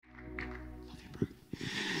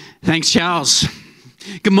Thanks, Charles.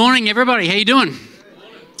 Good morning, everybody. How you doing?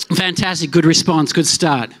 Fantastic. Good response. Good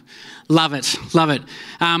start. Love it. Love it.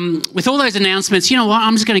 With all those announcements, you know what?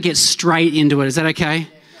 I'm just going to get straight into it. Is that okay?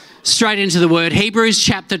 Straight into the word. Hebrews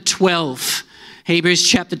chapter 12. Hebrews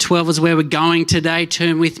chapter 12 is where we're going today.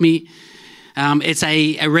 Turn with me. It's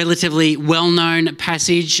a relatively well-known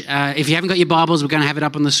passage. If you haven't got your Bibles, we're going to have it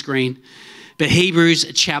up on the screen. But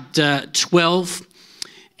Hebrews chapter 12.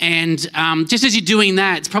 And just as you're doing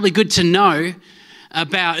that, it's probably good to know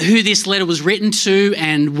about who this letter was written to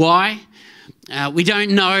and why. We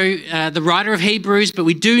don't know the writer of Hebrews, but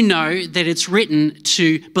we do know that it's written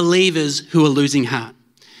to believers who are losing heart.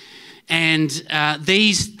 And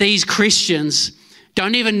these Christians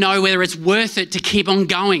don't even know whether it's worth it to keep on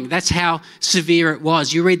going. That's how severe it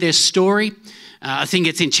was. You read their story. I think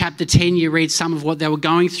it's in chapter 10. You read some of what they were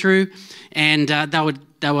going through, and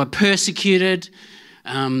they were persecuted.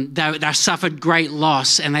 They suffered great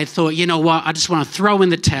loss, and they thought, you know what, I just want to throw in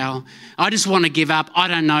the towel. I just want to give up. I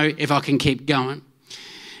don't know if I can keep going.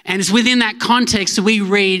 And it's within that context that we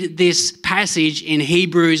read this passage in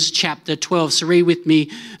Hebrews chapter 12. So read with me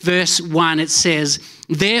verse 1. It says,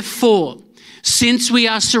 "Therefore, since we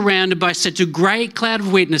are surrounded by such a great cloud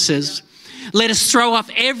of witnesses, let us throw off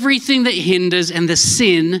everything that hinders and the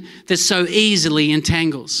sin that so easily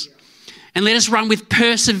entangles. And let us run with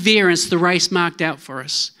perseverance the race marked out for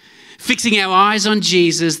us, fixing our eyes on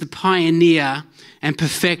Jesus, the pioneer and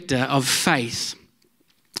perfecter of faith."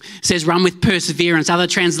 It says run with perseverance. Other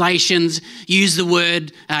translations use the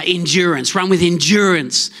word endurance. Run with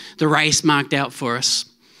endurance the race marked out for us.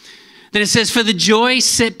 Then it says, "For the joy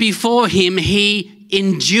set before him, he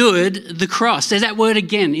endured the cross." There's that word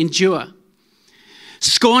again, endure.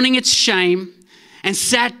 "Scorning its shame, and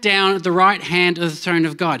sat down at the right hand of the throne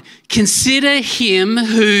of God. Consider him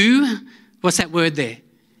who," what's that word there?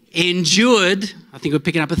 Endured. I think we're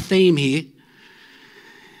picking up a theme here.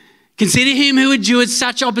 "Consider him who endured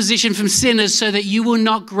such opposition from sinners so that you will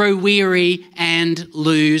not grow weary and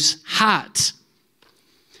lose heart."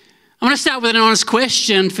 I want to start with an honest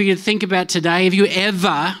question for you to think about today. Have you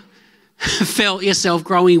ever felt yourself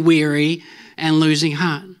growing weary and losing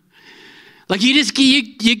heart? Like you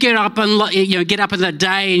get up and get up in the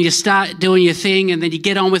day and you start doing your thing, and then you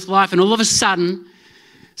get on with life, and all of a sudden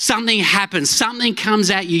something happens, something comes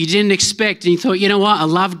at you didn't expect, and you thought, you know what, I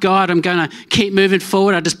love God, I'm going to keep moving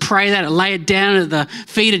forward. I just pray that, I lay it down at the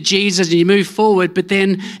feet of Jesus, and you move forward, but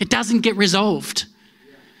then it doesn't get resolved.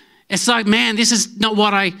 It's like, man, this is not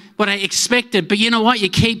what I expected, but you know what, you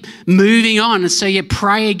keep moving on, and so you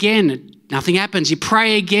pray again. Nothing happens. You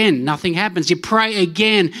pray again. Nothing happens. You pray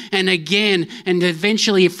again and again. And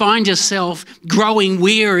eventually you find yourself growing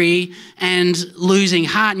weary and losing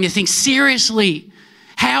heart. And you think, seriously,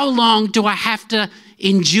 how long do I have to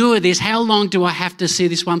endure this? How long do I have to see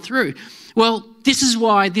this one through? Well, this is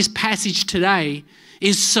why this passage today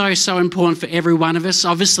is so important for every one of us,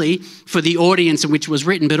 obviously for the audience in which it was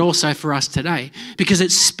written, but also for us today, because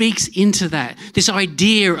it speaks into that, this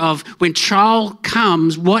idea of when trial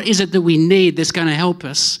comes, what is it that we need that's going to help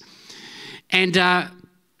us? And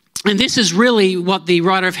this is really what the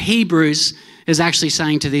writer of Hebrews is actually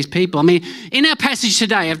saying to these people. I mean, in our passage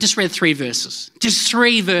today, I've just read three verses,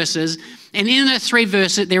 and in those three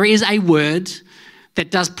verses, there is a word that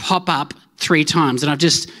does pop up three times, and I've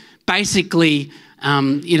just basically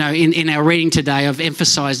in our reading today, I've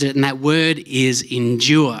emphasized it, and that word is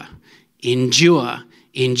endure. Endure.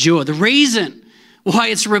 Endure. The reason why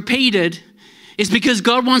it's repeated is because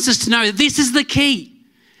God wants us to know that this is the key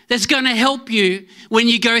that's going to help you when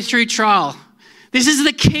you go through trial. This is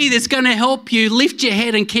the key that's going to help you lift your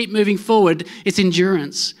head and keep moving forward. It's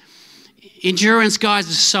endurance. Endurance, guys,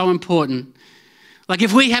 is so important. Like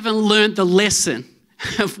if we haven't learned the lesson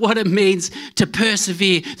of what it means to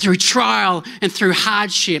persevere through trial and through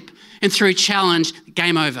hardship and through challenge,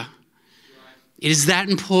 game over. It is that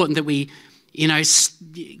important that we,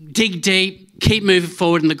 dig deep, keep moving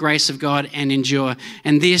forward in the grace of God and endure.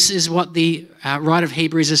 And this is what the writer of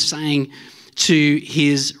Hebrews is saying to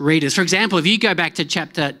his readers. For example, if you go back to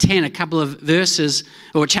chapter 10, a couple of verses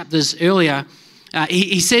or chapters earlier,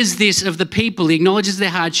 he says this of the people. He acknowledges their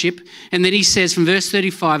hardship, and then he says from verse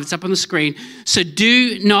 35, it's up on the screen, "So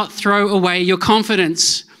do not throw away your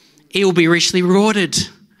confidence. It will be richly rewarded."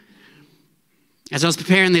 As I was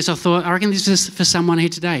preparing this, I thought, I reckon this is for someone here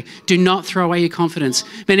today. Do not throw away your confidence.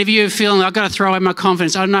 Many of you are feeling, I've got to throw away my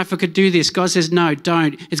confidence. I don't know if I could do this. God says, no,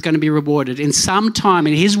 don't. It's going to be rewarded. In some time,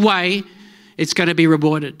 in his way, it's going to be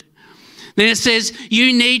rewarded. Then it says,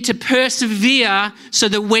 you need to persevere so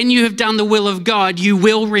that when you have done the will of God, you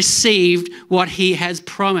will receive what he has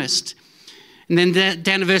promised. And then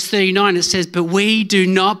down to verse 39, it says, but we do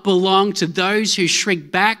not belong to those who shrink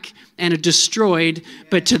back and are destroyed,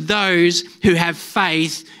 but to those who have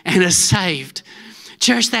faith and are saved.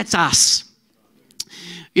 Church, that's us.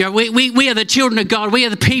 You know, we are the children of God. We are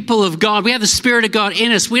the people of God. We have the Spirit of God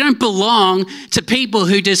in us. We don't belong to people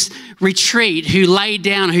who just retreat, who lay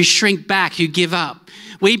down, who shrink back, who give up.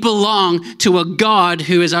 We belong to a God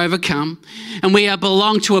who has overcome, and we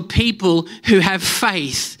belong to a people who have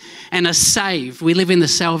faith and are saved. We live in the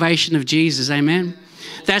salvation of Jesus, amen?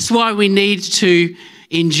 That's why we need to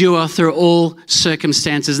endure through all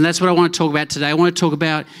circumstances, and that's what I want to talk about today. I want to talk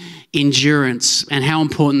about endurance and how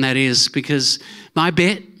important that is, because my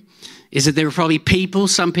bet is that there are probably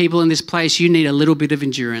some people in this place, you need a little bit of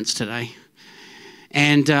endurance today.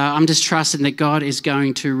 And I'm just trusting that God is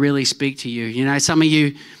going to really speak to you. You know, some of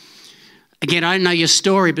you, again, I don't know your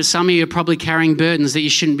story, but some of you are probably carrying burdens that you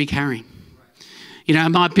shouldn't be carrying. You know, it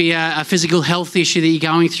might be a physical health issue that you're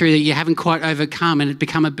going through that you haven't quite overcome and it's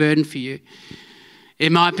become a burden for you.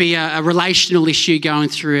 It might be a relational issue going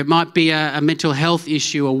through. It might be a mental health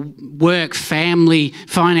issue, or work, family,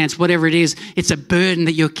 finance, whatever it is. It's a burden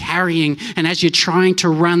that you're carrying. And as you're trying to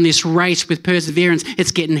run this race with perseverance,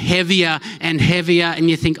 it's getting heavier and heavier. And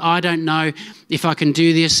you think, I don't know if I can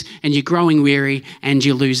do this. And you're growing weary and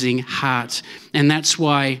you're losing heart. And that's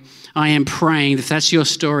why I am praying, if that's your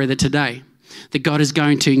story, that today, that God is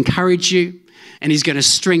going to encourage you and he's going to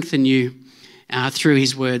strengthen you through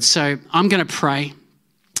his words. So I'm going to pray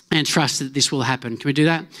and trust that this will happen. Can we do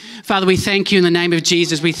that? Father, we thank you in the name of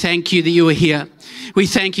Jesus. We thank you that you are here. We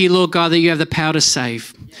thank you, Lord God, that you have the power to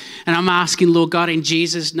save. And I'm asking, Lord God, in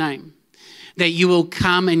Jesus' name, that you will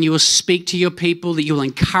come and you will speak to your people, that you will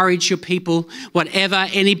encourage your people. Whatever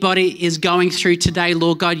anybody is going through today,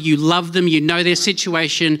 Lord God, you love them, you know their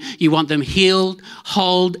situation, you want them healed,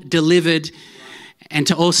 whole, delivered, and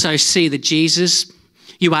to also see that Jesus,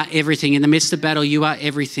 you are everything. In the midst of battle, you are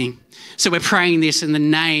everything. So we're praying this in the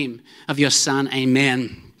name of your Son.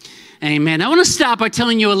 Amen. Amen. I want to start by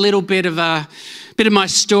telling you a little bit of my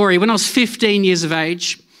story. When I was 15 years of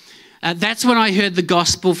age, that's when I heard the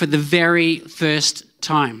gospel for the very first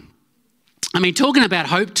time. I mean, talking about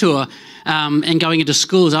Hope Tour and going into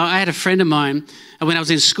schools, I had a friend of mine, when I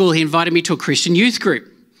was in school, he invited me to a Christian youth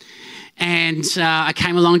group. And I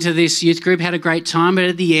came along to this youth group, had a great time, but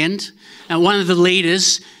at the end, one of the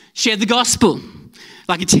leaders shared the gospel,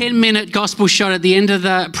 like a 10-minute gospel shot at the end of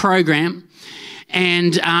the program.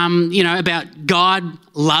 And, about God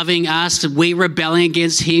loving us, we rebelling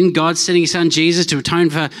against him, God sending his son Jesus to atone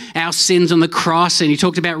for our sins on the cross. And he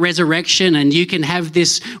talked about resurrection and you can have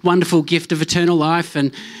this wonderful gift of eternal life.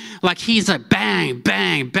 And he's like bang,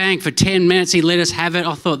 bang, bang for 10 minutes. He let us have it.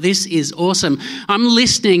 I thought, this is awesome. I'm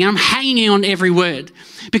listening. I'm hanging on every word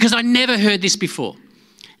because I never heard this before.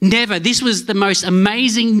 Never. This was the most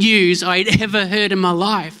amazing news I'd ever heard in my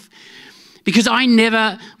life. Because I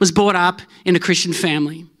never was brought up in a Christian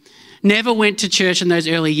family, never went to church in those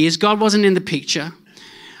early years. God wasn't in the picture.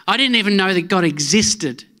 I didn't even know that God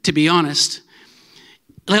existed, to be honest,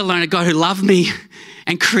 let alone a God who loved me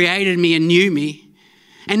and created me and knew me.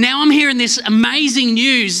 And now I'm hearing this amazing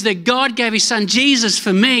news that God gave his son Jesus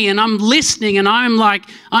for me, and I'm listening and I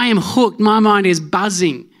am hooked. My mind is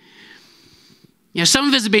buzzing. You know, some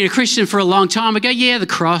of us have been a Christian for a long time. I go, yeah, the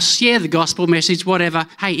cross, yeah, the gospel message, whatever.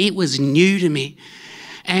 Hey, it was new to me.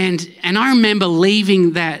 And I remember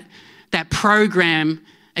leaving that program,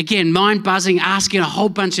 again, mind buzzing, asking a whole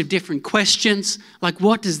bunch of different questions, like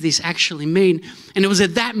what does this actually mean? And it was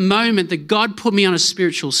at that moment that God put me on a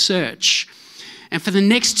spiritual search. And for the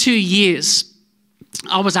next 2 years,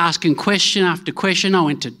 I was asking question after question. I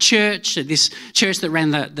went to church, at this church that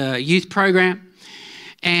ran the youth program.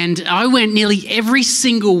 And I went nearly every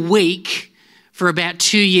single week for about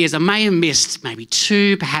 2 years. I may have missed maybe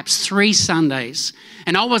 2, perhaps 3 Sundays.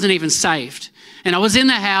 And I wasn't even saved. And I was in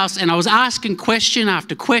the house and I was asking question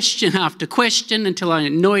after question after question until I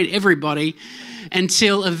annoyed everybody,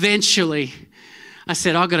 until eventually I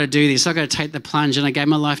said, I've got to do this. I've got to take the plunge. And I gave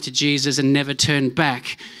my life to Jesus and never turned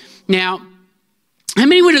back. Now, how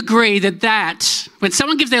many would agree that when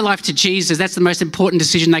someone gives their life to Jesus, that's the most important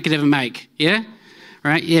decision they could ever make? Yeah?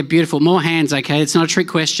 Right? Yeah, beautiful. More hands, okay? It's not a trick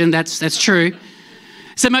question. That's true.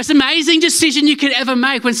 It's the most amazing decision you could ever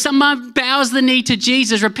make. When someone bows the knee to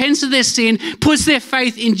Jesus, repents of their sin, puts their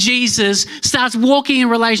faith in Jesus, starts walking in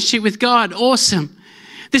relationship with God. Awesome.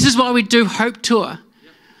 This is why we do Hope Tour.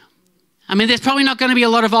 I mean, there's probably not going to be a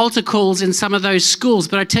lot of altar calls in some of those schools,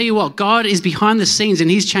 but I tell you what, God is behind the scenes and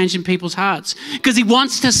he's changing people's hearts because he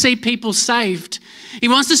wants to see people saved. He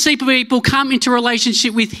wants to see people come into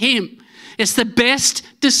relationship with him. It's the best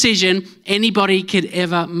decision anybody could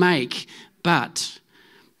ever make. But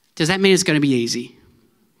does that mean it's going to be easy?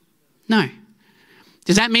 No.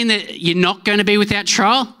 Does that mean that you're not going to be without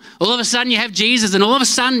trial? All of a sudden you have Jesus and all of a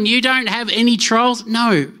sudden you don't have any trials?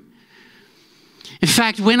 No. In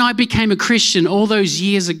fact, when I became a Christian all those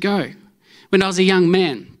years ago, when I was a young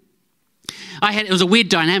man, it was a weird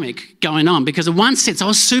dynamic going on, because in one sense I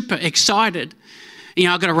was super excited.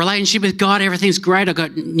 I got a relationship with God, everything's great. I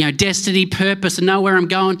got, destiny, purpose, and know where I'm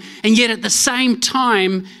going. And yet at the same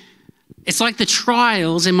time, it's like the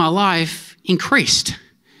trials in my life increased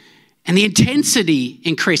and the intensity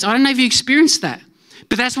increased. I don't know if you experienced that,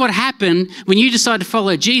 but that's what happened when you decide to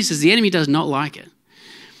follow Jesus. The enemy does not like it.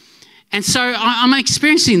 And so I'm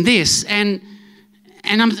experiencing this, and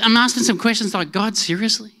I'm asking some questions like, God,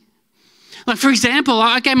 seriously? Like, for example,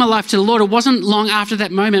 I gave my life to the Lord. It wasn't long after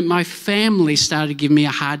that moment my family started giving me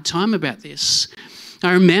a hard time about this.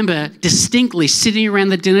 I remember distinctly sitting around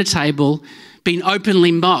the dinner table being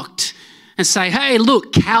openly mocked and say, hey,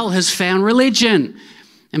 look, Cal has found religion.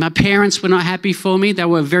 And my parents were not happy for me. They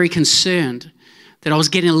were very concerned that I was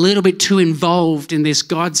getting a little bit too involved in this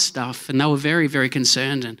God stuff, and they were very, very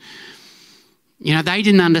concerned. And they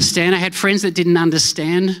didn't understand. I had friends that didn't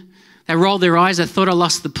understand. They rolled their eyes. They thought I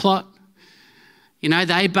lost the plot.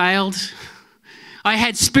 They bailed. I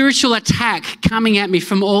had spiritual attack coming at me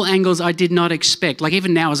from all angles I did not expect. Like,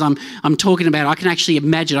 even now as I'm talking about it, I can actually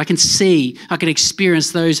imagine, I can see, I can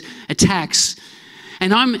experience those attacks.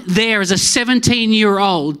 And I'm there as a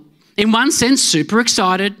 17-year-old, in one sense, super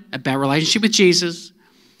excited about relationship with Jesus.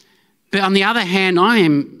 But on the other hand, I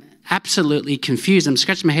am absolutely confused. I'm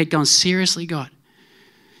scratching my head going, seriously, God?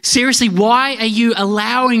 Seriously, why are you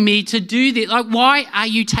allowing me to do this? Like, why are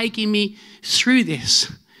you taking me through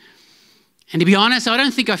this? And to be honest, I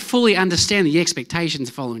don't think I fully understand the expectations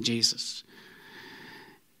of following Jesus.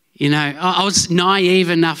 I was naive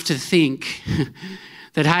enough to think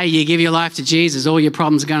that, hey, you give your life to Jesus, all your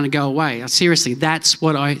problems are going to go away. Seriously, that's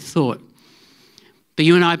what I thought. But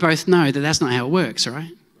you and I both know that that's not how it works, all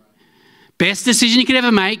right? Best decision you could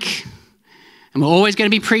ever make, and we're always going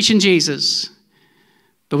to be preaching Jesus.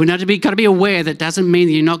 But we've got to be aware that doesn't mean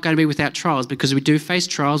that you're not going to be without trials, because we do face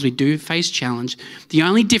trials, we do face challenge. The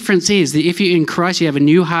only difference is that if you're in Christ, you have a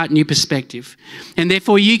new heart, new perspective. And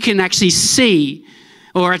therefore you can actually see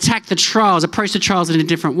or attack the trials, approach the trials in a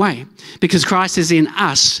different way, because Christ is in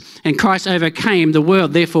us and Christ overcame the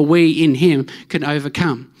world. Therefore we in him can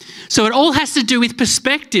overcome. So it all has to do with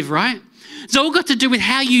perspective, right? It's all got to do with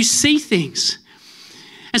how you see things.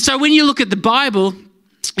 And so when you look at the Bible,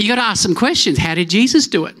 you got to ask some questions. How did Jesus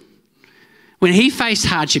do it? When he faced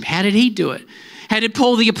hardship, how did he do it? How did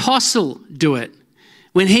Paul the apostle do it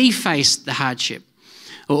when he faced the hardship?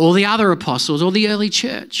 Or all the other apostles or the early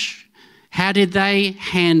church? How did they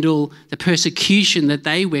handle the persecution that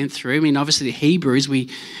they went through? I mean, obviously the Hebrews, we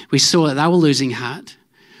saw that they were losing heart.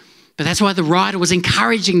 But that's why the writer was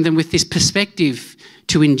encouraging them with this perspective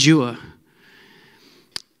to endure.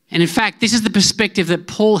 And in fact, this is the perspective that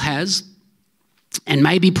Paul has. And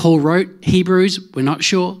maybe Paul wrote Hebrews, we're not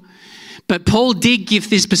sure. But Paul did give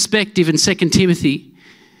this perspective in 2 Timothy.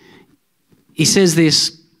 He says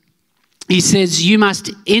this. He says, you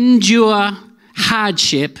must endure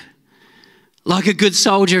hardship like a good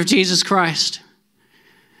soldier of Jesus Christ.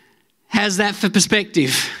 How's that for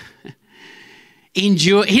perspective?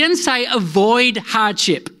 Endure. He doesn't say avoid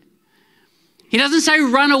hardship. He doesn't say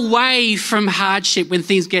run away from hardship when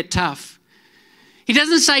things get tough. He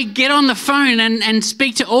doesn't say get on the phone and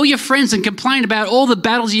speak to all your friends and complain about all the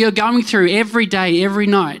battles you're going through every day, every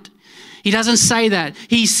night. He doesn't say that.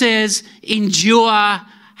 He says endure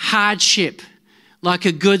hardship like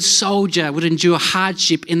a good soldier would endure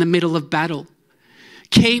hardship in the middle of battle.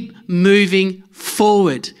 Keep moving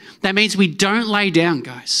forward. That means we don't lay down,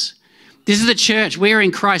 guys. This is the church. We're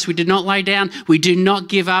in Christ. We do not lay down. We do not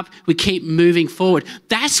give up. We keep moving forward.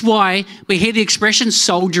 That's why we hear the expression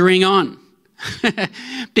soldiering on.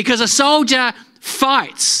 Because a soldier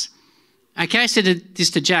fights. Okay, I said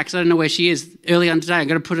this to Jack, because I don't know where she is early on today. I'm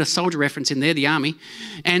going to put a soldier reference in there, the army.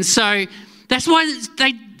 And so that's why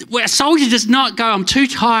a soldier does not go, I'm too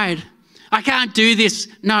tired. I can't do this.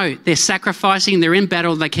 No, they're sacrificing. They're in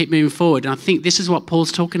battle. They keep moving forward. And I think this is what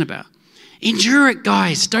Paul's talking about. Endure it,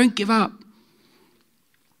 guys. Don't give up.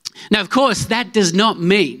 Now, of course, that does not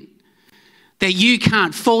mean that you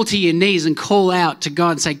can't fall to your knees and call out to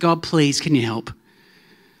God and say, God, please, can you help?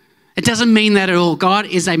 It doesn't mean that at all.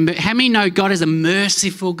 How many know God is a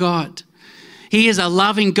merciful God? He is a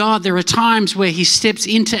loving God. There are times where he steps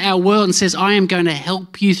into our world and says, I am going to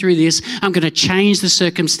help you through this. I'm going to change the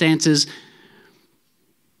circumstances.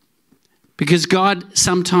 Because God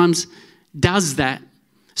sometimes does that.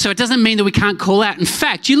 So it doesn't mean that we can't call out. In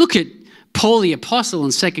fact, you look at Paul the Apostle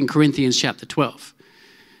in 2 Corinthians chapter 12.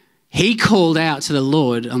 He called out to the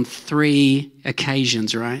Lord on 3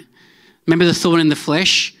 occasions, right? Remember the thorn in the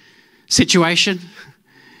flesh situation?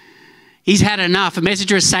 He's had enough. A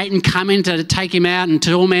messenger of Satan coming to take him out and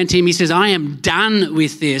torment him. He says, I am done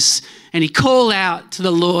with this. And he called out to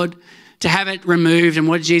the Lord to have it removed. And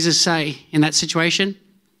what did Jesus say in that situation?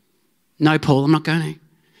 No, Paul, I'm not going to.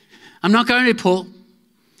 I'm not going to, Paul.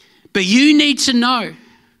 But you need to know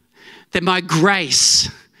that my grace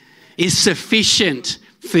is sufficient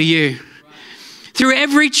for you. Through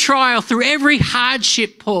every trial, through every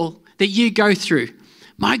hardship, Paul, that you go through,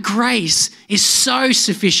 my grace is so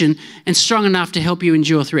sufficient and strong enough to help you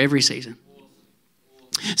endure through every season.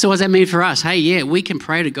 So what does that mean for us? Hey, yeah, we can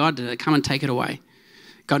pray to God to come and take it away.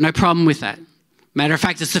 Got no problem with that. Matter of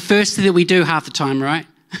fact, it's the first thing that we do half the time, right?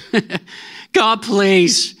 God,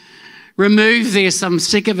 please remove this. I'm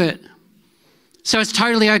sick of it. So it's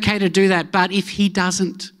totally okay to do that. But if he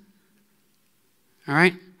doesn't, all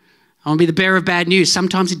right, I want to be the bearer of bad news.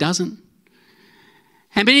 Sometimes he doesn't.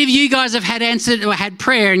 How many of you guys have had answered or had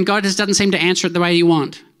prayer and God just doesn't seem to answer it the way you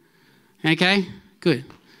want? Okay, good.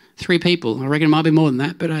 3 people. I reckon it might be more than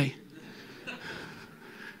that, but hey.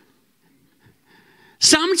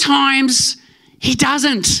 Sometimes he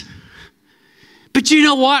doesn't. But you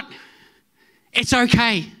know what? It's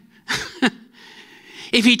okay.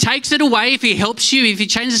 If he takes it away, if he helps you, if he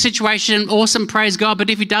changes the situation, awesome, praise God. But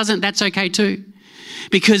if he doesn't, that's okay too.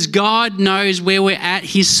 Because God knows where we're at.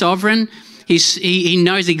 He's sovereign. He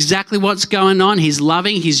knows exactly what's going on. He's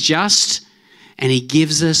loving. He's just. And he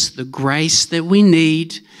gives us the grace that we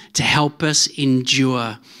need to help us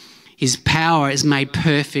endure. His power is made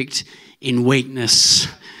perfect in weakness.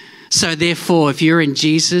 So therefore, if you're in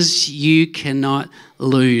Jesus, you cannot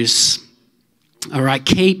lose. All right,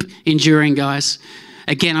 keep enduring, guys.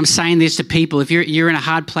 Again, I'm saying this to people. If you're in a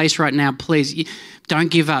hard place right now, please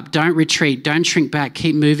don't give up. Don't retreat. Don't shrink back.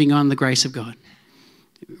 Keep moving on in the grace of God.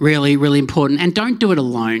 Really, really important. And don't do it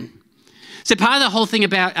alone. So part of the whole thing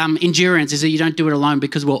about endurance is that you don't do it alone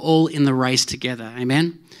because we're all in the race together.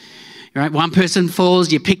 Amen? All right? One person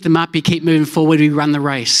falls, you pick them up, you keep moving forward, we run the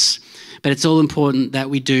race. But it's all important that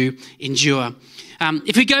we do endure.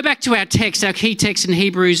 If we go back to our text, our key text in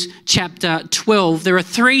Hebrews chapter 12, there are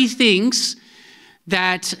 3 things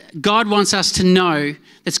that God wants us to know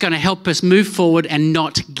that's going to help us move forward and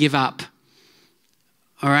not give up.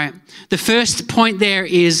 All right? The first point there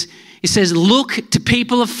is, it says, look to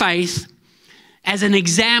people of faith as an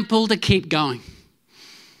example to keep going.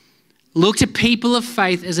 Look to people of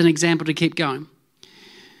faith as an example to keep going.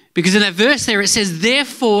 Because in that verse there it says,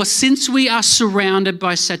 therefore, since we are surrounded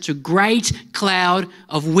by such a great cloud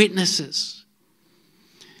of witnesses.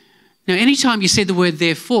 Now, anytime you see the word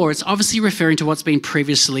therefore, it's obviously referring to what's been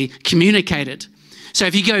previously communicated. So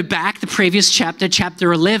if you go back the previous chapter,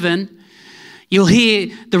 chapter 11, you'll hear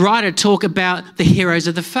the writer talk about the heroes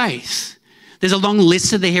of the faith. There's a long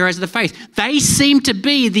list of the heroes of the faith. They seem to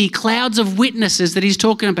be the clouds of witnesses that he's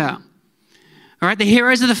talking about. All right, the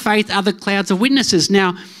heroes of the faith are the clouds of witnesses.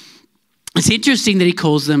 Now, it's interesting that he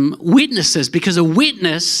calls them witnesses because a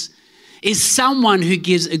witness is someone who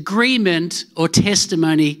gives agreement or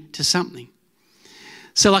testimony to something.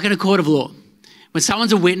 So like in a court of law, when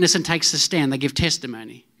someone's a witness and takes a stand, they give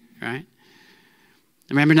testimony, right?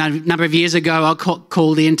 I remember a number of years ago, I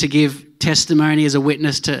called in to give testimony as a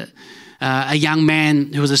witness to a young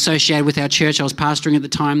man who was associated with our church. I was pastoring at the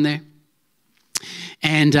time there.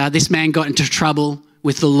 And this man got into trouble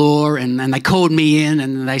with the law and they called me in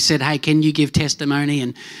and they said, hey, can you give testimony?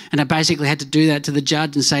 And I basically had to do that to the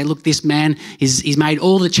judge and say, look, this man, he's made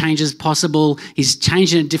all the changes possible. He's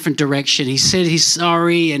changed in a different direction. He said he's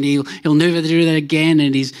sorry and he'll never do that again.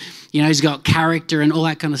 And he's got character and all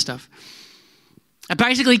that kind of stuff. I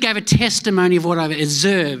basically gave a testimony of what I've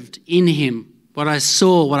observed in him, what I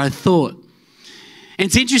saw, what I thought. And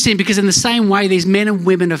it's interesting because in the same way, these men and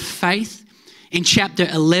women of faith in chapter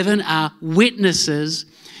 11 are witnesses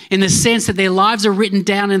in the sense that their lives are written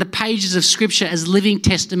down in the pages of Scripture as living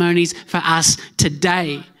testimonies for us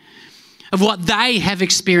today of what they have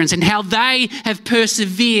experienced and how they have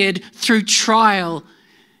persevered through trial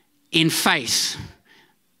in faith.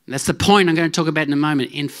 And that's the point I'm going to talk about in a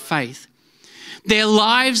moment, in faith. Their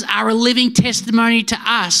lives are a living testimony to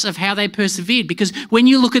us of how they persevered, because when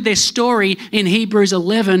you look at their story in Hebrews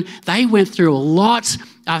 11, they went through a lot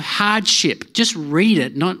of hardship. Just read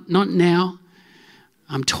it, not now.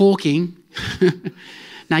 I'm talking.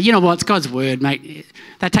 Now, you know what? It's God's word, mate.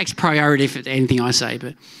 That takes priority for anything I say.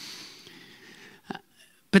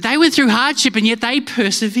 But they went through hardship and yet they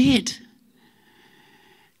persevered.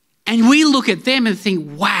 And we look at them and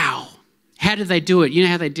think, wow, How did they do it? You know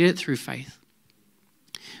how they did it? Through faith.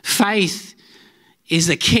 Faith is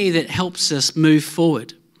the key that helps us move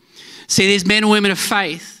forward. See, these men and women of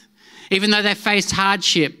faith, even though they faced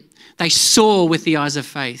hardship, they saw with the eyes of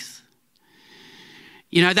faith.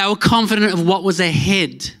 You know, they were confident of what was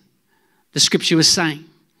ahead, the scripture was saying.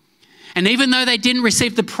 And even though they didn't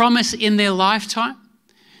receive the promise in their lifetime,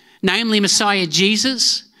 namely Messiah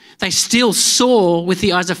Jesus, they still saw with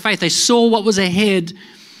the eyes of faith. They saw what was ahead,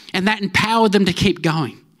 and that empowered them to keep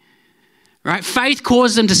going. Right? Faith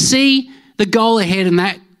caused them to see the goal ahead, and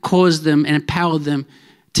that caused them and empowered them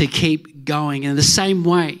to keep going. And in the same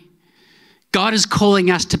way, God is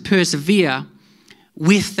calling us to persevere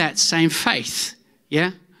with that same faith.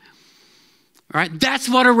 Yeah? Right? That's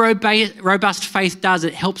what a robust faith does.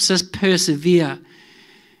 It helps us persevere.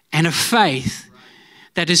 And a faith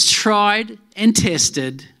that is tried and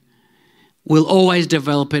tested will always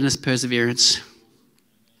develop in us perseverance.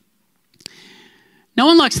 No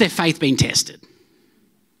one likes their faith being tested.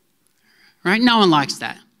 Right? No one likes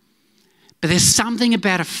that. But there's something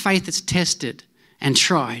about a faith that's tested and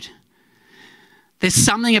tried. There's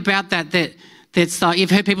something about that's like, you've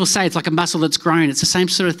heard people say it's like a muscle that's grown. It's the same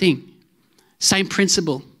sort of thing. Same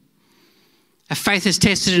principle. A faith that's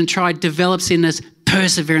tested and tried develops in us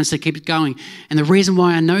perseverance that keeps going. And the reason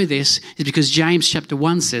why I know this is because James chapter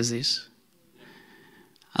 1 says this.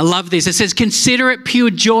 I love this. It says, consider it pure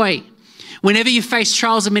joy whenever you face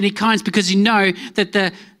trials of many kinds, because you know that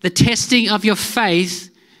the testing of your faith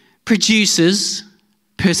produces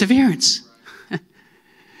perseverance.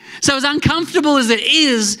 So as uncomfortable as it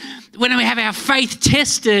is when we have our faith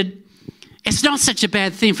tested, it's not such a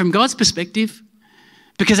bad thing from God's perspective,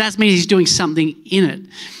 because that means he's doing something in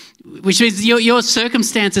it, which means your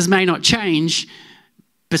circumstances may not change,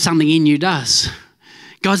 but something in you does.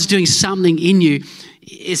 God's doing something in you.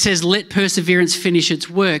 It says, let perseverance finish its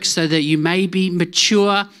work so that you may be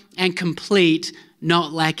mature and complete,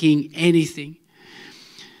 not lacking anything.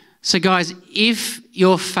 So guys, if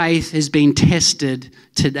your faith has been tested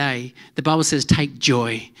today, the Bible says take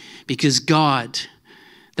joy, because God,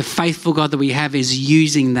 the faithful God that we have, is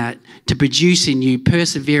using that to produce in you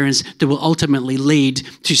perseverance that will ultimately lead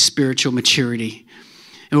to spiritual maturity.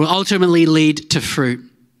 It will ultimately lead to fruit.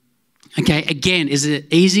 Okay, again, is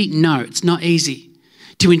it easy? No, it's not easy.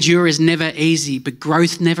 To endure is never easy, but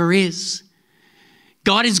growth never is.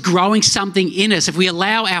 God is growing something in us. If we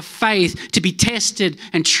allow our faith to be tested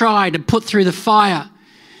and tried and put through the fire,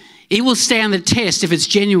 it will stand the test if it's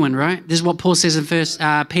genuine, right? This is what Paul says in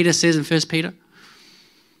Peter says in 1 Peter.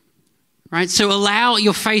 Right? So allow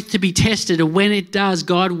your faith to be tested, and when it does,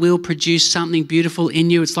 God will produce something beautiful in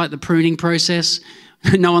you. It's like the pruning process.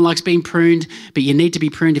 No one likes being pruned, but you need to be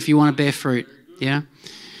pruned if you want to bear fruit. Yeah?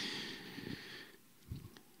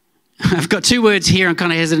 I've got two words here. I'm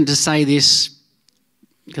kind of hesitant to say this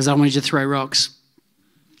because I wanted you to throw rocks.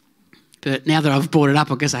 But now that I've brought it up,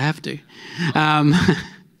 I guess I have to.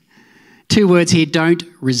 Two words here: don't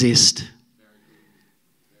resist.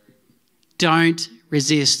 Don't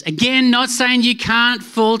resist. Again, not saying you can't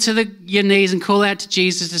fall to your knees and call out to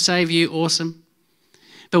Jesus to save you. Awesome.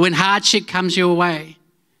 But when hardship comes your way,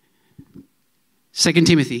 2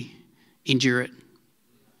 Timothy, endure it.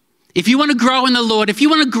 If you want to grow in the Lord, if you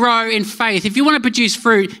want to grow in faith, if you want to produce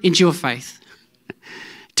fruit, endure faith.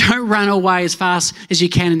 Don't run away as fast as you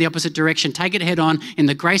can in the opposite direction. Take it head on in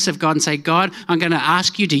the grace of God and say, God, I'm going to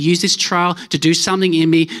ask you to use this trial to do something in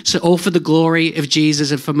me, so all for the glory of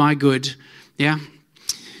Jesus and for my good. Yeah?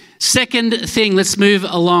 Second thing, let's move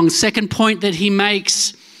along. Second point that he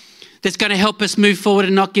makes that's going to help us move forward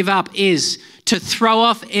and not give up is to throw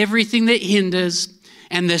off everything that hinders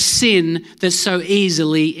and the sin that so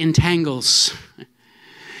easily entangles.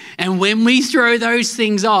 And when we throw those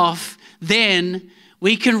things off, then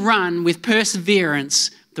we can run with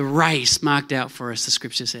perseverance the race marked out for us, the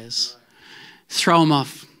scripture says. Throw them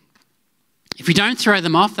off. If you don't throw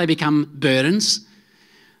them off, they become burdens,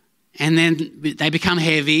 and then they become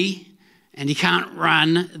heavy, and you can't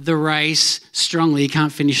run the race strongly. You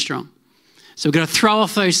can't finish strong. So we've got to throw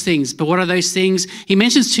off those things. But what are those things? He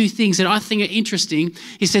mentions two things that I think are interesting.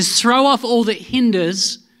 He says, throw off all that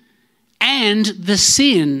hinders and the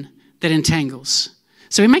sin that entangles.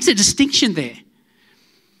 So he makes a distinction there,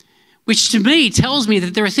 which to me tells me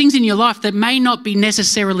that there are things in your life that may not be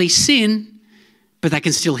necessarily sin, but they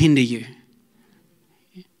can still hinder you.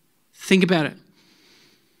 Think about it.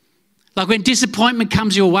 Like when disappointment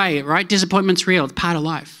comes your way, right? Disappointment's real. It's part of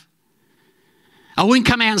life. I wouldn't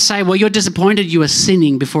come out and say, well, you're disappointed, you are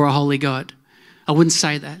sinning before a holy God. I wouldn't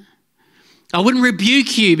say that. I wouldn't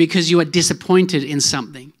rebuke you because you are disappointed in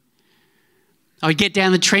something. I would get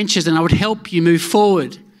down the trenches and I would help you move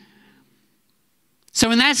forward.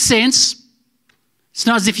 So in that sense, it's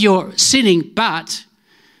not as if you're sinning, but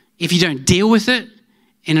if you don't deal with it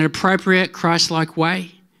in an appropriate Christ-like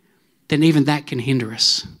way, then even that can hinder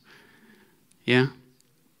us. Yeah?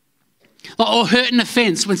 Or hurt and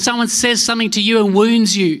offense. When someone says something to you and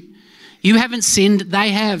wounds you, you haven't sinned,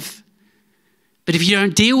 they have. But if you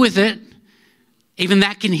don't deal with it, even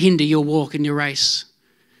that can hinder your walk and your race.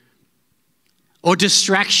 Or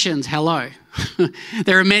distractions, hello.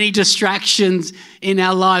 There are many distractions in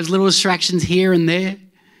our lives, little distractions here and there.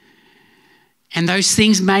 And those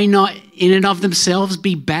things may not in and of themselves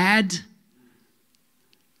be bad.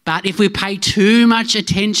 But if we pay too much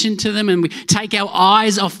attention to them and we take our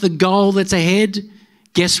eyes off the goal that's ahead,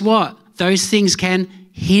 guess what? Those things can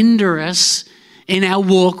hinder us in our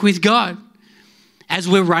walk with God as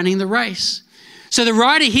we're running the race. So the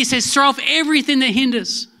writer here says, throw off everything that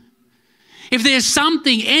hinders. If there's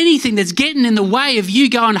something, anything that's getting in the way of you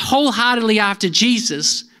going wholeheartedly after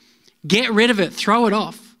Jesus, get rid of it, throw it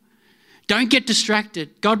off. Don't get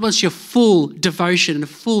distracted. God wants your full devotion and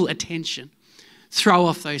full attention. Throw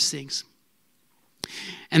off those things.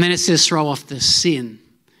 And then it says throw off the sin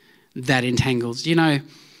that entangles. You know,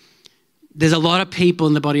 there's a lot of people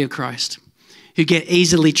in the body of Christ who get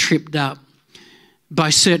easily tripped up by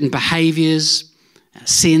certain behaviors,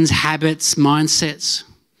 sins, habits, mindsets,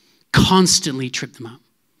 constantly trip them up.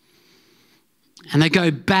 And they go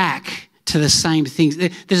back to the same things.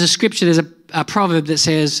 There's a scripture, there's a proverb that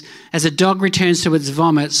says, as a dog returns to its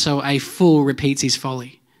vomit, so a fool repeats his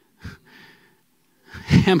folly.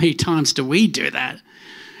 How many times do we do that?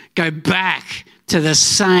 Go back to the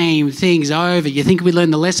same things over. You think we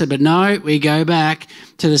learned the lesson, but no, we go back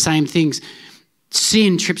to the same things.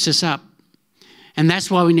 Sin trips us up. And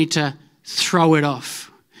that's why we need to throw it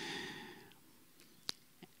off.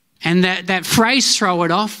 And that phrase, throw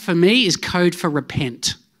it off, for me is code for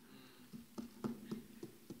repent.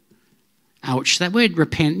 Ouch, that word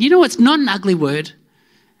repent. You know, it's not an ugly word.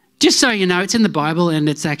 Just so you know, it's in the Bible and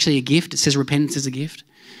it's actually a gift. It says repentance is a gift.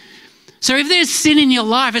 So if there's sin in your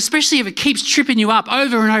life, especially if it keeps tripping you up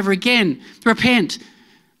over and over again, repent.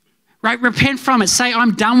 Right? Repent from it. Say,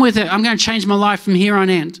 I'm done with it. I'm going to change my life from here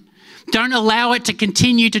on end. Don't allow it to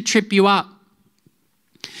continue to trip you up.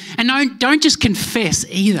 And don't just confess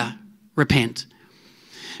either. Repent.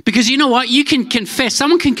 Because you know what? You can confess.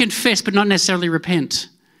 Someone can confess but not necessarily repent.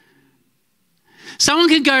 Someone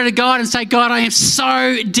can go to God and say, God, I am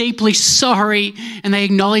so deeply sorry. And they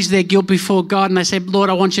acknowledge their guilt before God. And they say, Lord,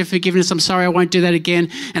 I want your forgiveness. I'm sorry, I won't do that again.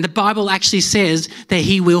 And the Bible actually says that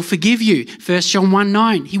he will forgive you. 1 John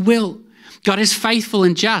 1:9, he will. God is faithful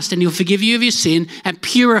and just, and he'll forgive you of your sin and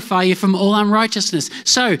purify you from all unrighteousness.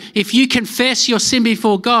 So if you confess your sin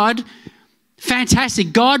before God,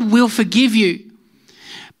 fantastic. God will forgive you.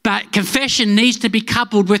 But confession needs to be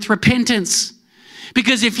coupled with repentance.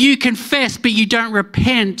 Because if you confess but you don't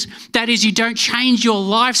repent, that is, you don't change your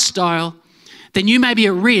lifestyle, then you may be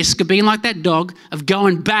at risk of being like that dog, of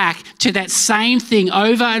going back to that same thing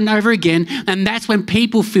over and over again. And that's when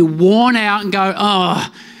people feel worn out and go, oh,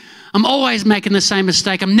 I'm always making the same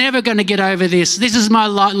mistake. I'm never going to get over this. This is my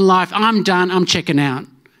lot in life. I'm done. I'm checking out.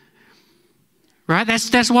 Right?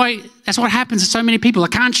 That's what happens to so many people. I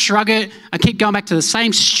can't shrug it. I keep going back to the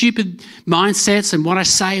same stupid mindsets and what I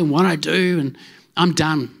say and what I do, and I'm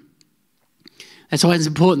done. That's why it's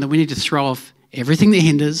important that we need to throw off everything that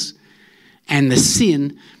hinders and the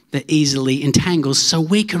sin that easily entangles so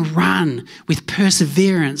we can run with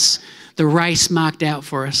perseverance the race marked out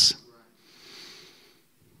for us.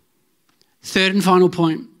 Third and final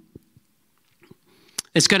point.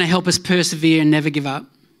 It's going to help us persevere and never give up.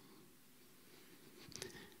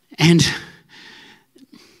 And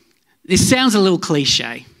this sounds a little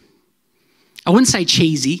cliche. I wouldn't say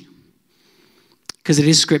cheesy, because it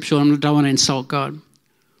is scriptural and I don't want to insult God.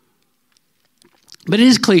 But it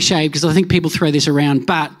is cliche because I think people throw this around.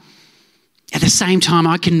 But at the same time,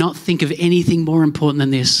 I cannot think of anything more important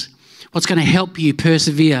than this. What's going to help you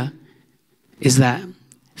persevere is that.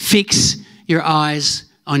 Fix your eyes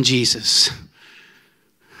on Jesus.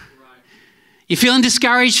 You're feeling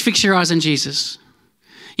discouraged? Fix your eyes on Jesus.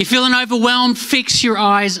 You're feeling overwhelmed? Fix your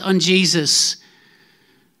eyes on Jesus.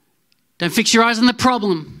 Don't fix your eyes on the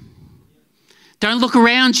problem. Don't look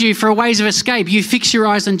around you for ways of escape. You fix your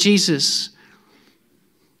eyes on Jesus.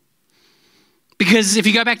 Because if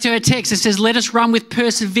you go back to our text, it says, let us run with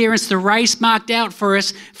perseverance the race marked out for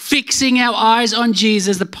us, fixing our eyes on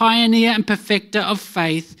Jesus, the pioneer and perfecter of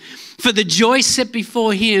faith. For the joy set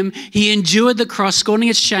before him, he endured the cross, scorning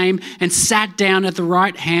its shame, and sat down at the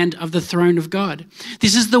right hand of the throne of God.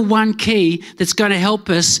 This is the one key that's going to help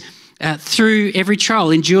us through every trial,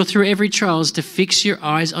 endure through every trial, is to fix your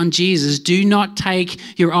eyes on Jesus. Do not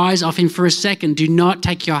take your eyes off him for a second. Do not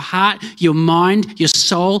take your heart, your mind, your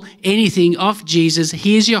soul, anything off Jesus.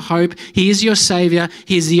 He is your hope. He is your Savior.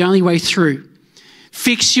 He is the only way through.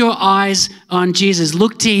 Fix your eyes on Jesus.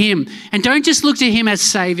 Look to him. And don't just look to him as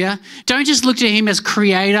Savior. Don't just look to him as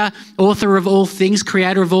creator, author of all things,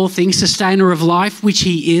 creator of all things, sustainer of life, which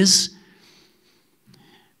he is.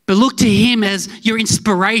 But look to him as your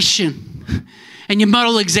inspiration and your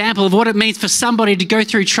model example of what it means for somebody to go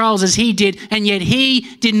through trials as he did, and yet he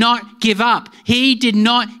did not give up. He did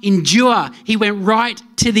not endure. He went right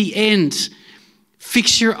to the end.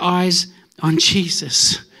 Fix your eyes on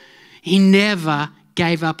Jesus. He never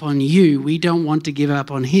gave up on you. We don't want to give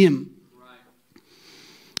up on him.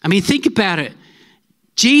 I mean, think about it.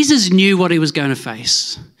 Jesus knew what he was going to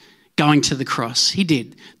face going to the cross. He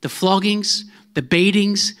did. The floggings, the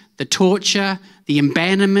beatings, the torture, the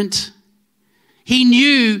abandonment. He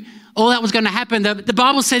knew all that was going to happen. The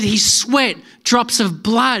Bible says he sweat drops of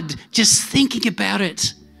blood just thinking about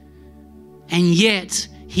it. And yet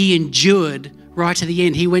he endured right to the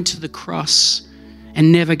end. He went to the cross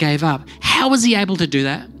and never gave up. How was he able to do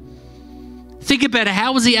that? Think about it.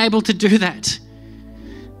 How was he able to do that?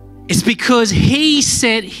 It's because he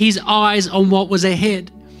set his eyes on what was ahead.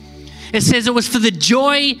 It says it was for the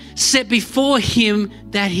joy set before him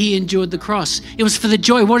that he endured the cross. It was for the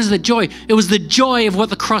joy. What is the joy? It was the joy of what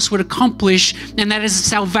the cross would accomplish, and that is the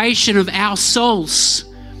salvation of our souls.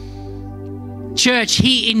 Church,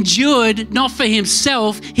 he endured not for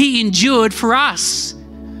himself, he endured for us.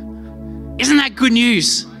 Isn't that good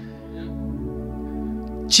news?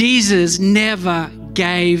 Jesus never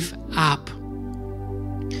gave up.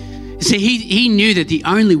 See, he knew that the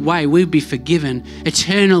only way we'd be forgiven,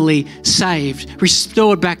 eternally saved,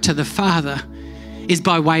 restored back to the Father, is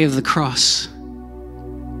by way of the cross.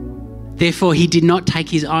 Therefore, he did not take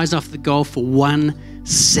his eyes off the goal for 1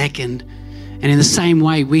 second. And in the same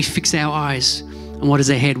way, we fix our eyes on what is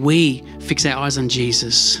ahead. We fix our eyes on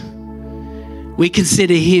Jesus. We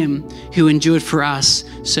consider him who endured for us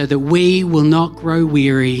so that we will not grow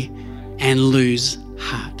weary and lose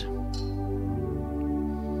heart.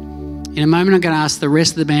 In a moment, I'm going to ask the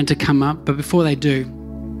rest of the band to come up, but before they do,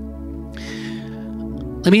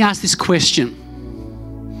 let me ask this question.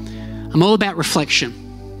 I'm all about reflection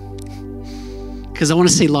because I want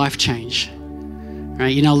to see life change. Right?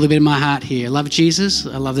 You know a little bit of my heart here. I love Jesus.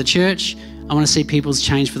 I love the church. I want to see people's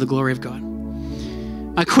change for the glory of God.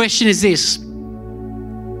 My question is this.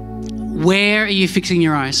 Where are you fixing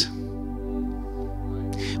your eyes?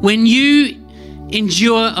 When you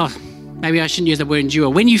endure... maybe I shouldn't use the word endure.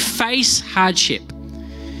 When you face hardship,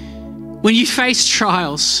 when you face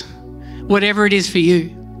trials, whatever it is for you,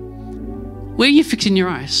 where are you fixing your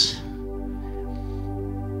eyes?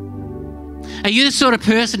 Are you the sort of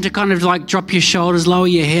person to kind of like drop your shoulders, lower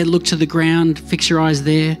your head, look to the ground, fix your eyes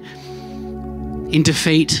there, in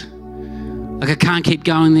defeat? Like, I can't keep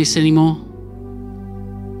going this anymore?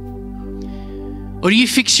 Or do you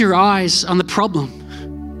fix your eyes on the problem?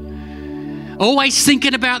 Always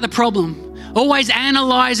thinking about the problem, always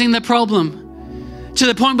analyzing the problem to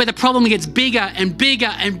the point where the problem gets bigger and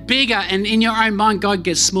bigger and bigger, and in your own mind, God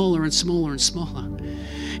gets smaller and smaller and smaller.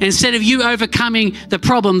 And instead of you overcoming the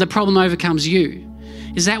problem overcomes you.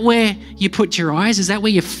 Is that where you put your eyes? Is that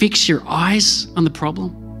where you fix your eyes on the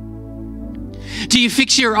problem? Do you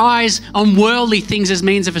fix your eyes on worldly things as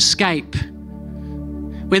means of escape?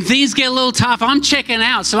 When things get a little tough, I'm checking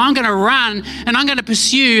out, so I'm going to run and I'm going to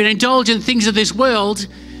pursue and indulge in things of this world,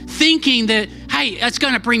 thinking that, hey, that's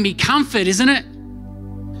going to bring me comfort, isn't it?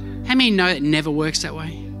 How many know it never works that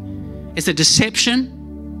way? It's a deception,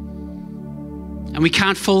 and we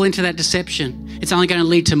can't fall into that deception. It's only going to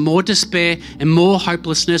lead to more despair and more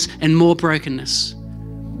hopelessness and more brokenness.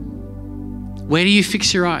 Where do you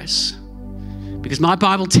fix your eyes? Because my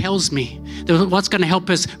Bible tells me that what's going to help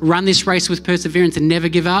us run this race with perseverance and never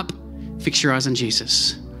give up, fix your eyes on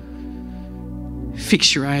Jesus.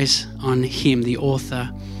 Fix your eyes on him, the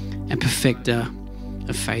author and perfecter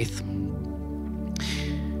of faith.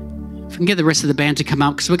 If we can get the rest of the band to come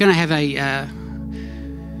up, because we're going to have a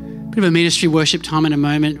bit of a ministry worship time in a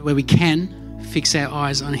moment where we can fix our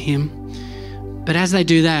eyes on him. But as they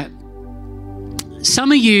do that,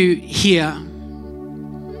 some of you here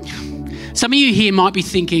might be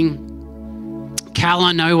thinking, Cal,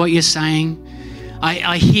 I know what you're saying.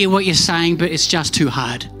 I hear what you're saying, but it's just too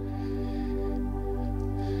hard.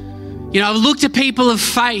 You know, I've looked at people of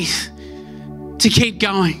faith to keep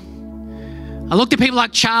going. I looked at people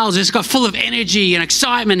like Charles, who's got full of energy and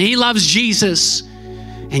excitement. He loves Jesus.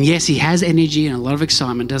 And yes, he has energy and a lot of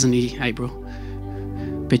excitement, doesn't he, April?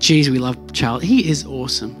 But geez, we love Charles. He is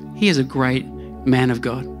awesome. He is a great man of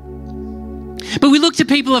God. But we look to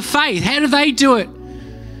people of faith. How do they do it?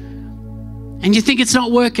 And you think it's not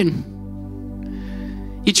working.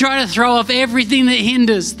 You try to throw off everything that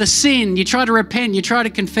hinders the sin. You try to repent. You try to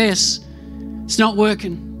confess. It's not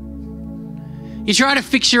working. You try to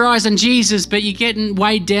fix your eyes on Jesus, but you're getting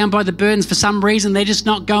weighed down by the burdens. For some reason, they're just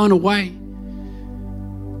not going away.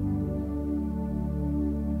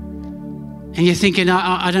 And you're thinking,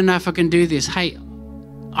 I don't know if I can do this. Hey,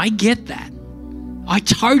 I get that. I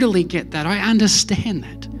totally get that. I understand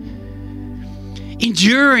that.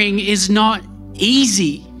 Enduring is not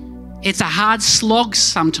easy. It's a hard slog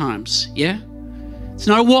sometimes, yeah? It's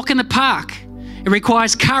not a walk in the park. It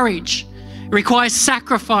requires courage. It requires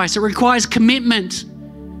sacrifice. It requires commitment.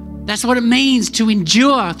 That's what it means to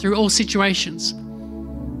endure through all situations.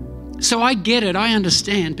 So I get it. I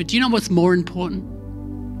understand. But do you know what's more important?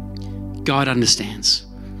 God understands.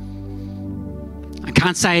 I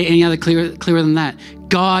can't say any other clearer than that.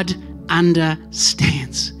 God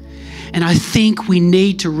understands. And I think we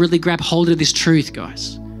need to really grab hold of this truth,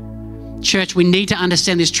 guys. Church, we need to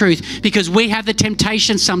understand this truth, because we have the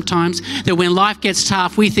temptation sometimes that when life gets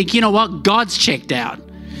tough, we think, you know what? God's checked out.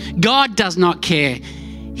 God does not care.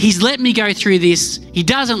 He's let me go through this. He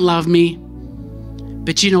doesn't love me.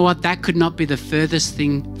 But you know what? That could not be the furthest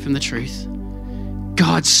thing from the truth.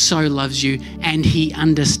 God so loves you and he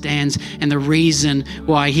understands. And the reason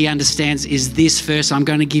why he understands is this verse I'm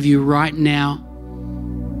going to give you right now.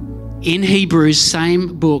 In Hebrews,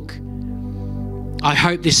 same book. I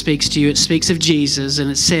hope this speaks to you. It speaks of Jesus, and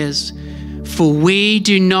it says, "For we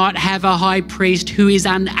do not have a high priest who is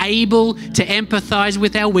unable to empathize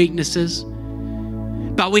with our weaknesses,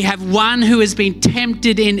 but we have one who has been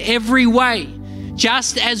tempted in every way,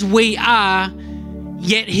 just as we are,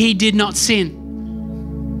 yet he did not sin."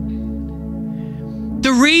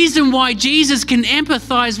 The reason why Jesus can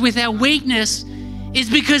empathize with our weakness is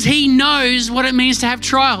because he knows what it means to have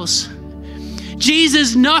trials.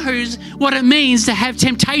 Jesus knows what it means to have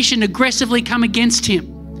temptation aggressively come against him.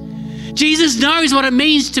 Jesus knows what it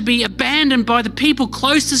means to be abandoned by the people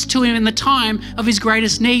closest to him in the time of his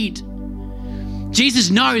greatest need. Jesus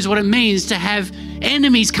knows what it means to have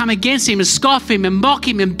enemies come against him and scoff him and mock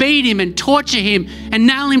him and beat him and torture him and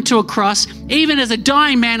nail him to a cross. Even as a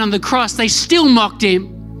dying man on the cross, they still mocked him.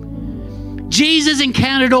 Jesus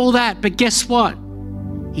encountered all that, but guess what?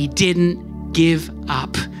 He didn't give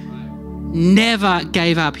up. Never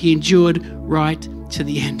gave up. He endured right to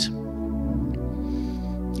the end.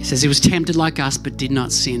 He says he was tempted like us, but did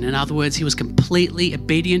not sin. In other words, he was completely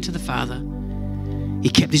obedient to the Father. He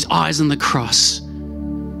kept his eyes on the cross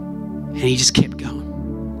and he just kept going.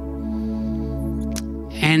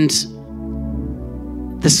 And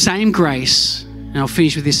the same grace, and I'll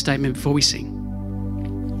finish with this statement before we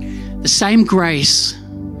sing. The same grace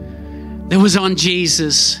that was on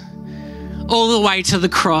Jesus all the way to the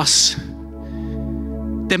cross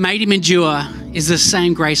that made him endure is the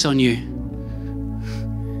same grace on you.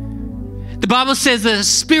 The Bible says the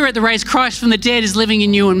Spirit that raised Christ from the dead is living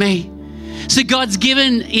in you and me. So God's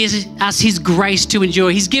given us his grace to endure.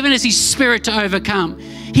 He's given us his Spirit to overcome.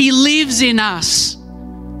 He lives in us.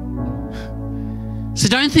 So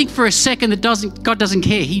don't think for a second that God doesn't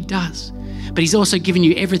care. He does. But he's also given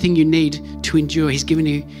you everything you need to endure. He's given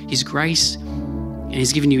you his grace and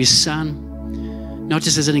he's given you his Son, not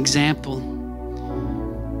just as an example,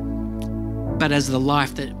 but as the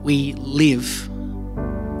life that we live,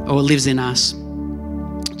 or lives in us.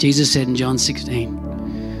 Jesus said in John 16,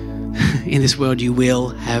 in this world you will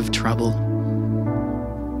have trouble.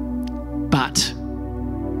 But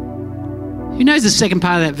who knows the second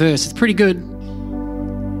part of that verse? It's pretty good.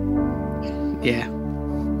 Yeah.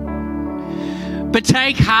 But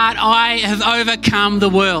take heart, I have overcome the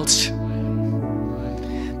world.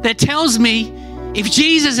 That tells me if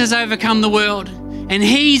Jesus has overcome the world and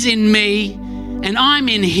he's in me and I'm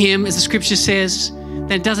in him, as the scripture says,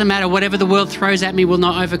 then it doesn't matter. Whatever the world throws at me will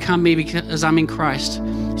not overcome me because I'm in Christ.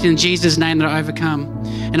 It's in Jesus' name that I overcome.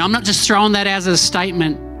 And I'm not just throwing that as a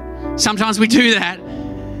statement. Sometimes we do that.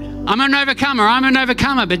 I'm an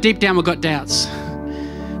overcomer, but deep down we've got doubts.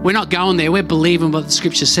 We're not going there. We're believing what the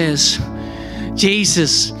scripture says.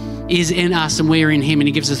 Jesus is in us and we're in him, and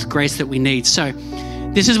he gives us the grace that we need. So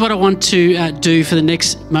this is what I want to do for the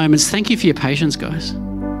next moments. Thank you for your patience, guys.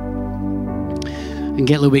 And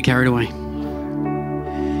get a little bit carried away.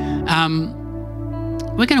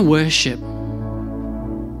 We're going to worship.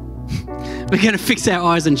 We're going to fix our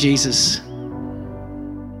eyes on Jesus.